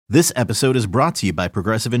This episode is brought to you by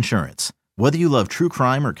Progressive Insurance. Whether you love true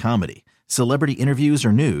crime or comedy, celebrity interviews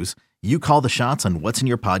or news, you call the shots on what's in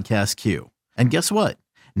your podcast queue. And guess what?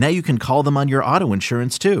 Now you can call them on your auto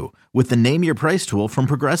insurance too with the Name Your Price tool from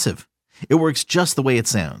Progressive. It works just the way it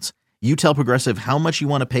sounds. You tell Progressive how much you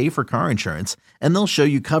want to pay for car insurance, and they'll show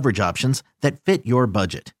you coverage options that fit your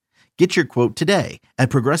budget. Get your quote today at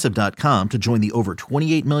Progressive.com to join the over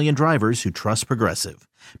 28 million drivers who trust Progressive.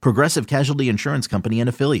 Progressive Casualty Insurance Company and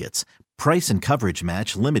Affiliates. Price and coverage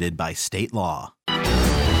match limited by state law.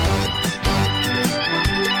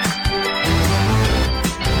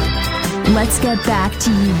 Let's get back to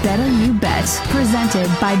You Better You Bet, presented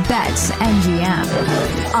by BetMGM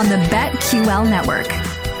on the BetQL network.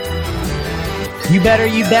 You Better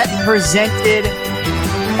You Bet, presented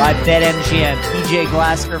by BetMGM. PJ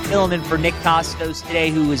Glasser filling in for Nick Costos today,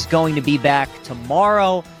 who is going to be back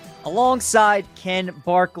tomorrow alongside Ken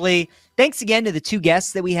Barkley. Thanks again to the two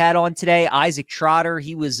guests that we had on today. Isaac Trotter,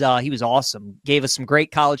 he was awesome. Gave us some great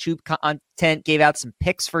college hoop content, gave out some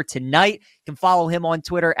picks for tonight. You can follow him on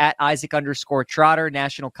Twitter at Isaac_Trotter,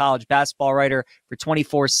 national college basketball writer for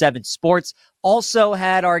 24/7 Sports. Also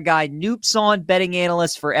had our guy Noops on, betting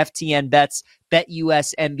analyst for FTN Bets,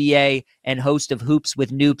 BetUS NBA, and host of Hoops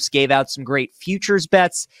with Noops. Gave out some great futures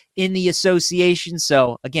bets in the association.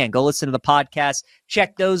 So again, go listen to the podcast.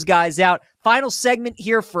 Check those guys out. Final segment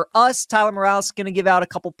here for us. Tyler Morales is going to give out a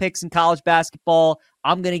couple picks in college basketball.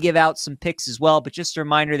 I'm going to give out some picks as well, but just a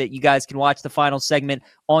reminder that you guys can watch the final segment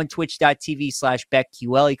on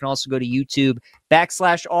twitch.tv/BetQL. You can also go to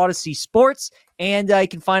YouTube/Odyssey Sports, and you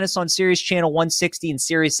can find us on Sirius Channel 160 and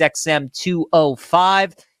Sirius XM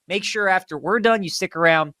 205. Make sure after we're done, you stick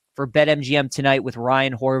around for BetMGM tonight with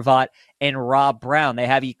Ryan Horvat and Rob Brown. They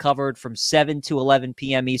have you covered from 7 to 11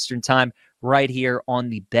 p.m. Eastern time right here on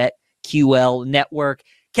the BetQL network.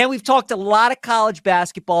 Ken, we've talked a lot of college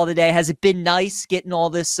basketball today. Has it been nice getting all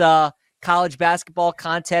this college basketball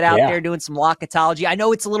content out there, doing some locketology? I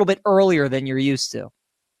know it's a little bit earlier than you're used to.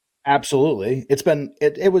 Absolutely. It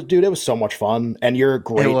was so much fun, and you're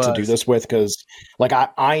great to do this with, because like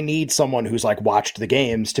I need someone who's like watched the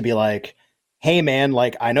games to be like, hey man,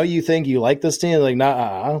 like I know you think you like this team, like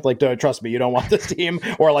nah, like trust me, you don't want this team.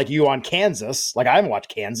 Or like you on Kansas, like I haven't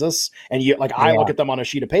watched Kansas, and you like I look at them on a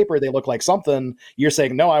sheet of paper, they look like something. You're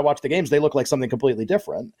saying no, I watched the games, they look like something completely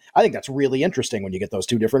different. I think that's really interesting when you get those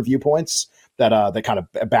two different viewpoints that kind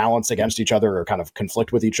of balance against each other or kind of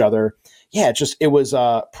conflict with each other. Yeah, it was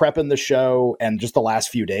prepping the show and just the last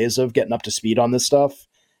few days of getting up to speed on this stuff.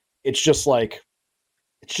 It's just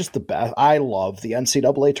the best. I love the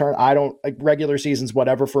NCAA tournament. I don't like regular seasons,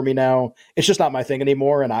 whatever for me now. It's just not my thing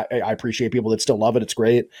anymore. And I appreciate people that still love it. It's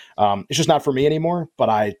great. It's just not for me anymore, but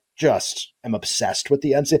I just am obsessed with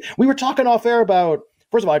the NCAA. We were talking off air about,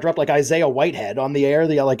 first of all, I dropped like Isaiah Whitehead on the air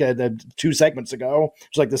the 2 segments ago.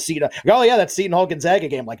 It's like the Seton. Oh yeah, that Seton Hall Gonzaga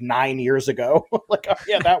game like 9 years ago. Like, oh,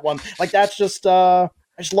 yeah, that one. Like that's just, I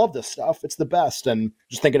just love this stuff. It's the best. And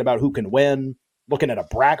just thinking about who can win. Looking at a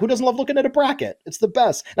bracket. Who doesn't love looking at a bracket? It's the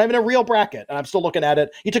best. Not even a real bracket. And I'm still looking at it.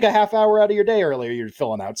 You took a half hour out of your day earlier. You're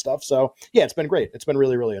filling out stuff. So yeah, it's been great. It's been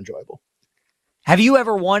really, really enjoyable. Have you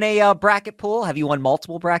ever won a bracket pool? Have you won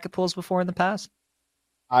multiple bracket pools before in the past?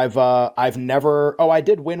 I've never. Oh, I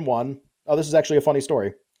did win one. Oh, this is actually a funny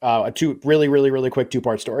story. A really quick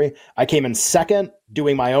 2-part story. I came in second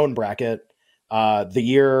doing my own bracket. The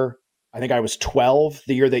year, I think I was 12,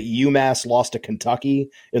 the year that UMass lost to Kentucky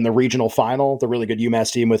in the regional final. The really good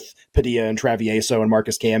UMass team with Padilla and Travieso and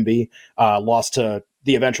Marcus Camby lost to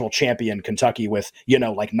the eventual champion Kentucky with,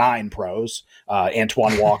 like 9 pros,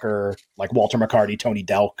 Antoine Walker, like Walter McCarty, Tony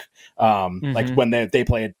Delk. Like when they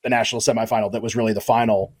played the national semifinal, that was really the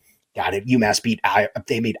final. God, UMass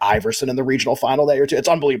they made Iverson in the regional final that year too. It's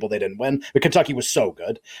unbelievable they didn't win, but Kentucky was so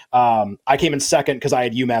good. I came in second because I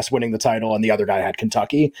had UMass winning the title and the other guy had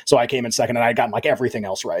Kentucky. So I came in second and I had gotten like everything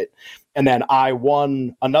else right. And then I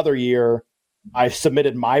won another year. I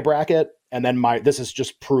submitted my bracket, and then this is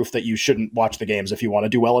just proof that you shouldn't watch the games if you want to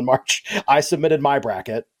do well in March. I submitted my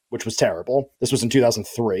bracket, which was terrible. This was in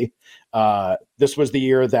 2003. This was the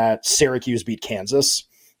year that Syracuse beat Kansas.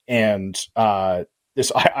 And I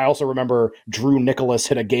also remember Drew Nicholas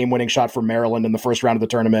hit a game-winning shot for Maryland in the first round of the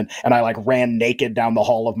tournament, and I like ran naked down the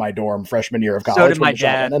hall of my dorm freshman year of college. So did my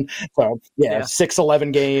dad. So yeah,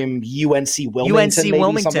 6-11 game UNC Wilmington,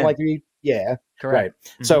 something like that. Yeah, correct. Right.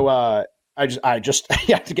 Mm-hmm. So I just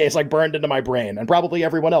it's like burned into my brain, and probably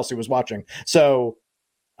everyone else who was watching. So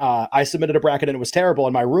I submitted a bracket and it was terrible,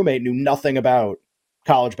 and my roommate knew nothing about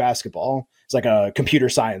college basketball. It's like a computer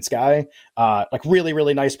science guy, like really,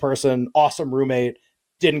 really nice person, awesome roommate,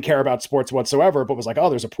 didn't care about sports whatsoever, but was like, oh,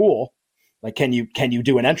 there's a pool. Like, can you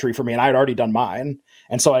do an entry for me? And I had already done mine.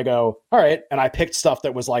 And so I go, all right. And I picked stuff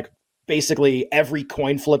that was like basically every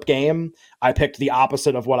coin flip game. I picked the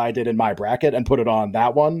opposite of what I did in my bracket and put it on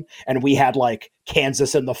that one. And we had like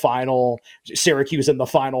Kansas in the final, Syracuse in the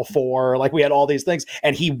final four. Like we had all these things.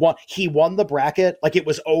 And he won the bracket. Like it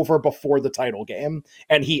was over before the title game.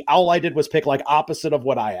 And all I did was pick like opposite of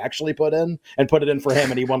what I actually put in and put it in for him.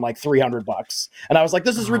 And he won like $300. And I was like,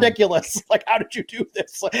 this is ridiculous. Like, how did you do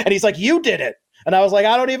this? And he's like, you did it. And I was like,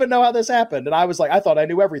 I don't even know how this happened. And I was like, I thought I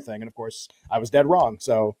knew everything. And of course I was dead wrong.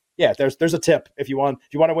 So yeah, there's a tip. If you want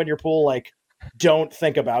to win your pool, like don't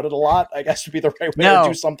think about it a lot, I guess would be the right way to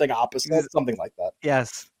do something opposite, something like that.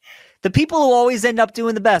 Yes. The people who always end up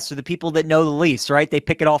doing the best are the people that know the least, right? They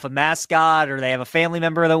pick it off a mascot or they have a family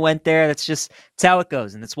member that went there. It's how it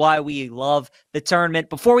goes. And that's why we love the tournament.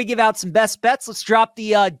 Before we give out some best bets, let's drop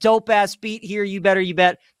the dope-ass beat here. You Better You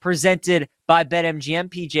Bet, presented by BetMGM.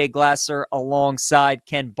 PJ Glasser alongside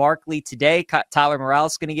Ken Barkley today. Tyler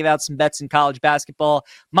Morales is going to give out some bets in college basketball.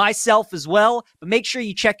 Myself as well. But make sure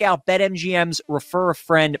you check out BetMGM's Refer a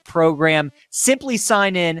Friend program. Simply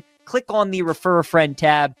sign in, click on the Refer a Friend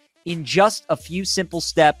tab. In just a few simple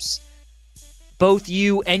steps, both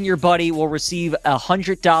you and your buddy will receive a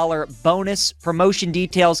 $100 bonus. Promotion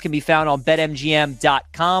details can be found on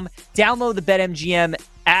BetMGM.com. Download the BetMGM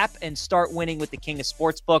app and start winning with the king of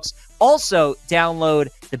sportsbooks. Also,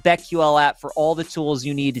 download the BetQL app for all the tools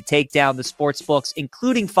you need to take down the sportsbooks,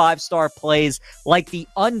 including 5-star plays like the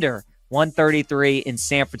under 133 in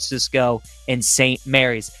San Francisco and St.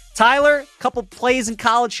 Mary's. Tyler, couple plays in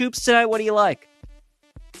college hoops tonight. What do you like?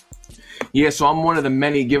 Yeah, so I'm one of the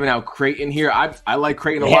many giving out Creighton here. I like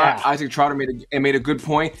Creighton a lot. Isaac Trotter made a good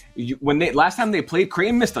point. Last time they played,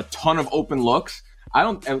 Creighton missed a ton of open looks.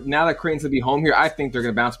 Now that Creighton's gonna be home here, I think they're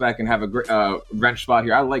gonna bounce back and have a great wrench spot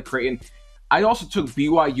here. I like Creighton. I also took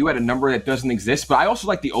BYU at a number that doesn't exist, but I also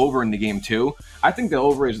like the over in the game too. I think the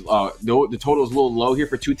over is the total is a little low here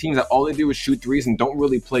for two teams that all they do is shoot threes and don't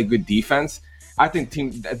really play good defense. I think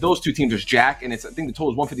those two teams are jack, and I think the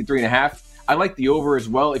total is 153.5. I like the over as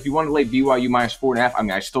well. If you want to lay BYU minus 4.5, I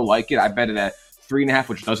mean, I still like it. I bet it at 3.5,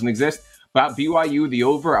 which doesn't exist. But BYU, the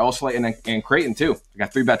over, I also like, and Creighton too. I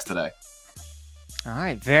got 3 bets today. All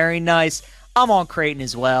right, very nice. I'm on Creighton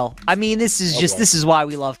as well. I mean, this is why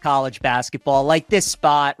we love college basketball. Like this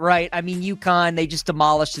spot, right? I mean, UConn, they just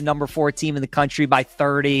demolished the number 4 team in the country by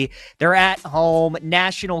 30. They're at home,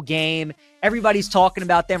 national game. Everybody's talking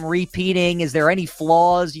about them repeating. Is there any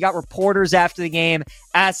flaws? You got reporters after the game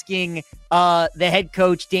asking the head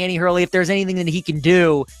coach, Danny Hurley, if there's anything that he can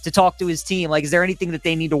do to talk to his team. Like, is there anything that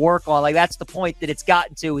they need to work on? Like, that's the point that it's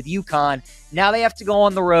gotten to with UConn. Now they have to go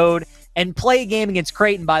on the road and play a game against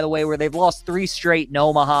Creighton, by the way, where they've lost 3 straight in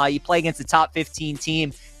Omaha. You play against a top 15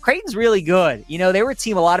 team. Creighton's really good. You know, they were a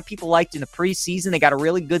team a lot of people liked in the preseason. They got a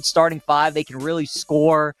really good starting 5. They can really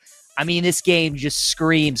score. I mean, this game just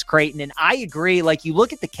screams Creighton. And I agree. Like, you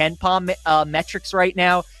look at the KenPom metrics right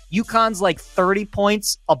now, UConn's like 30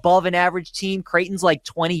 points above an average team. Creighton's like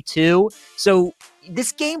 22. So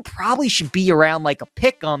this game probably should be around like a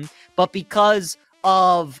pick'em, but because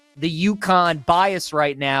of the UConn bias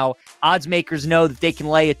right now, odds makers know that they can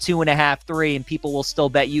lay a 2.5, 3, and people will still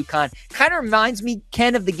bet UConn. Kind of reminds me,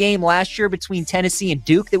 Ken, of the game last year between Tennessee and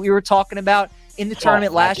Duke that we were talking about in the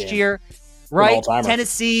tournament last year, right?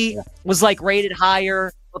 Tennessee was like rated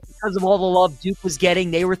higher, but because of all the love Duke was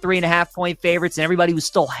getting, they were 3.5-point favorites, and everybody was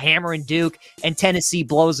still hammering Duke, and Tennessee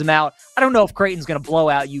blows them out. I don't know if Creighton's going to blow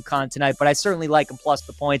out UConn tonight, but I certainly like them plus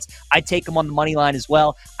the points. I'd take them on the money line as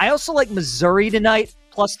well. I also like Missouri tonight,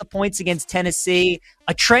 plus the points against Tennessee.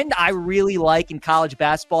 A trend I really like in college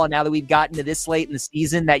basketball, now that we've gotten to this late in the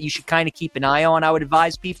season, that you should kind of keep an eye on, I would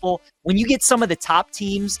advise people, when you get some of the top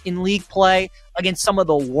teams in league play against some of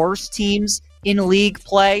the worst teams in league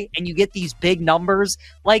play, and you get these big numbers,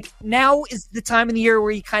 like now is the time of the year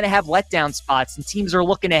where you kind of have letdown spots and teams are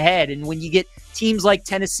looking ahead. And when you get teams like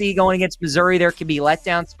Tennessee going against Missouri, there can be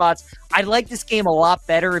letdown spots. I'd like this game a lot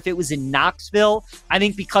better if it was in Knoxville. I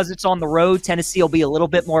think because it's on the road, Tennessee will be a little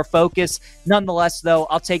bit more focused. Nonetheless, though,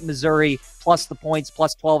 I'll take Missouri plus the points,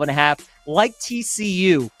 plus 12.5. Like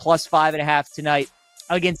TCU, plus 5.5 tonight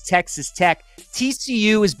against Texas Tech.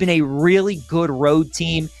 TCU has been a really good road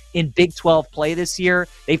team in Big 12 play this year.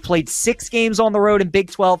 They've played 6 games on the road in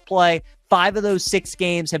Big 12 play. 5 of those 6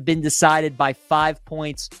 games have been decided by 5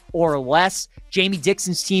 points or less. Jamie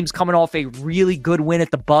Dixon's team's coming off a really good win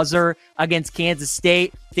at the buzzer against Kansas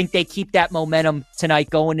State. Think they keep that momentum tonight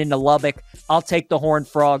going into Lubbock. I'll take the Horned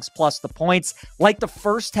Frogs plus the points. Like the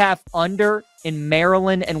first half under in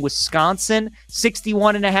Maryland and Wisconsin,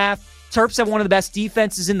 61.5. Terps have one of the best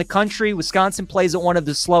defenses in the country. Wisconsin plays at one of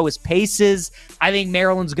the slowest paces. I think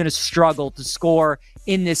Maryland's going to struggle to score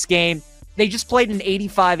in this game. They just played an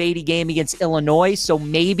 85-80 game against Illinois, so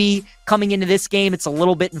maybe coming into this game, it's a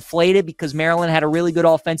little bit inflated because Maryland had a really good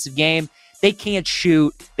offensive game. They can't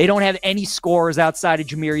shoot. They don't have any scorers outside of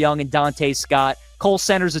Jameer Young and Dante Scott. Cole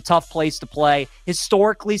Center's a tough place to play.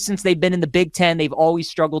 Historically, since they've been in the Big Ten, they've always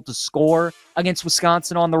struggled to score against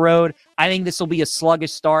Wisconsin on the road. I think this will be a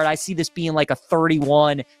sluggish start. I see this being like a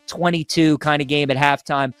 31-22 kind of game at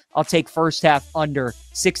halftime. I'll take first half under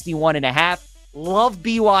 61.5. Love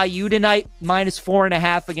BYU tonight,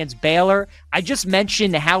 -4.5 against Baylor. I just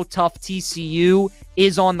mentioned how tough TCU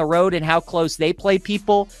is on the road and how close they play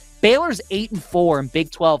people. Baylor's 8-4 in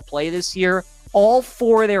Big 12 play this year. All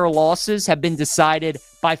 4 of their losses have been decided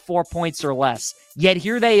by 4 points or less. Yet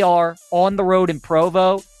here they are on the road in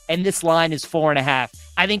Provo, and this line is 4.5.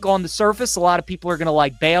 I think on the surface, a lot of people are going to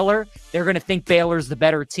like Baylor. They're going to think Baylor's the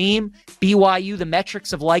better team. BYU, the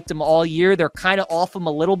metrics have liked them all year. They're kind of off them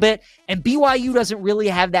a little bit. And BYU doesn't really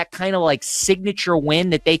have that kind of like signature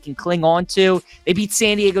win that they can cling on to. They beat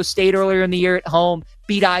San Diego State earlier in the year at home,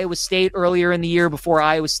 beat Iowa State earlier in the year before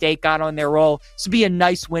Iowa State got on their roll. So it'd be a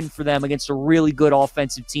nice win for them against a really good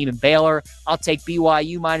offensive team in Baylor. I'll take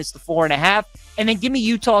BYU minus the 4.5. And then give me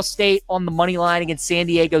Utah State on the money line against San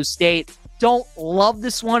Diego State. Don't love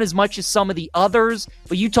this one as much as some of the others,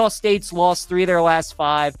 but Utah State's lost 3 of their last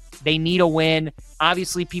 5. They need a win.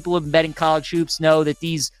 Obviously, people who have been betting college hoops know that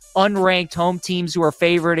these unranked home teams who are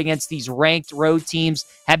favored against these ranked road teams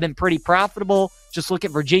have been pretty profitable. Just look at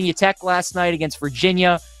Virginia Tech last night against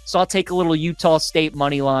Virginia. So I'll take a little Utah State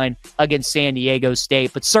money line against San Diego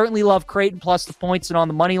State. But certainly love Creighton plus the points and on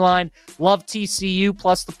the money line. Love TCU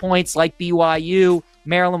plus the points like BYU.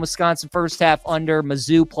 Maryland, Wisconsin first half under.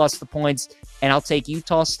 Mizzou plus the points. And I'll take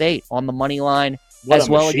Utah State on the money line as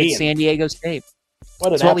well against San Diego State.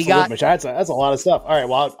 That's what we got. That's a lot of stuff. All right,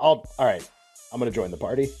 well, all right. I'm going to join the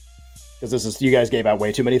party because you guys gave out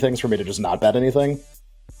way too many things for me to just not bet anything.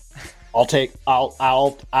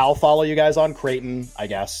 I'll follow you guys on Creighton, I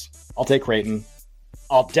guess. I'll take Creighton.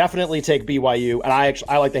 I'll definitely take BYU, and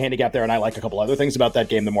I like the handicap there, and I like a couple other things about that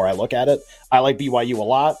game the more I look at it. I like BYU a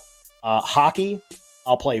lot. Hockey,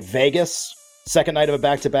 I'll play Vegas. Second night of a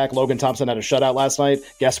back-to-back. Logan Thompson had a shutout last night.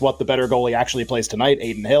 Guess what? The better goalie actually plays tonight,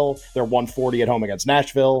 Aiden Hill. They're 140 at home against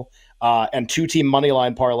Nashville. And 2-team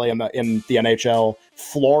moneyline parlay in the NHL.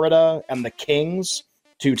 Florida and the Kings.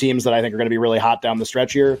 2 teams that I think are going to be really hot down the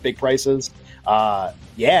stretch here. Big prices.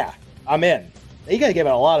 Yeah, I'm in. You guys gave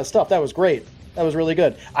out a lot of stuff. That was great. That was really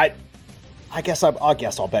good. I guess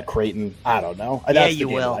I'll bet Creighton. I don't know. Yeah, you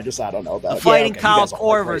will. I don't know about it. Fighting Kyle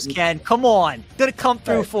Korvers, Ken. Come on. Going to come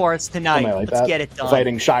through for us tonight. Let's get it done.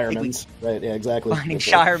 Fighting Shireman's. Right, yeah, exactly. Fighting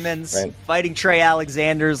Shireman's. Right. Fighting Trey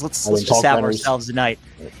Alexander's. Let's just have ourselves a night.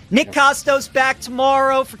 Right. Nick Costos back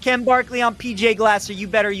tomorrow for Ken Barkley on PJ Glasser. You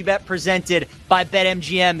Better You Bet presented by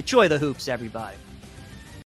BetMGM. Enjoy the hoops, everybody.